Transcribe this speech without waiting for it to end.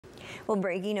Well,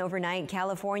 breaking overnight,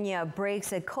 California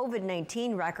breaks a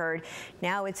COVID-19 record.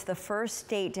 Now it's the first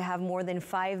state to have more than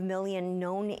 5 million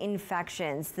known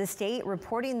infections. The state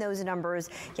reporting those numbers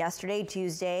yesterday,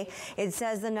 Tuesday. It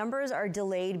says the numbers are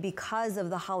delayed because of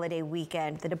the holiday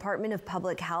weekend. The Department of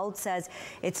Public Health says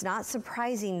it's not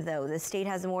surprising, though. The state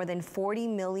has more than 40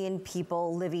 million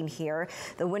people living here.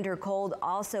 The winter cold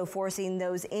also forcing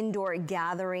those indoor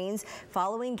gatherings.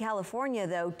 Following California,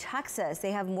 though, Texas,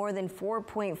 they have more than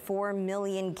 4.4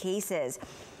 million cases.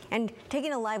 And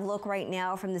taking a live look right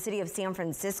now from the city of San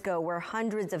Francisco, where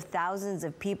hundreds of thousands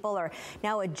of people are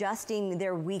now adjusting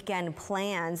their weekend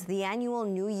plans. The annual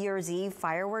New Year's Eve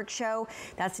fireworks show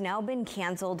that's now been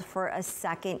canceled for a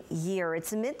second year.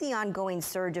 It's amid the ongoing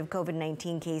surge of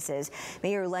COVID-19 cases.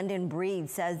 Mayor London Breed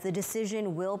says the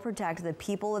decision will protect the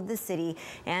people of the city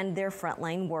and their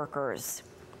frontline workers.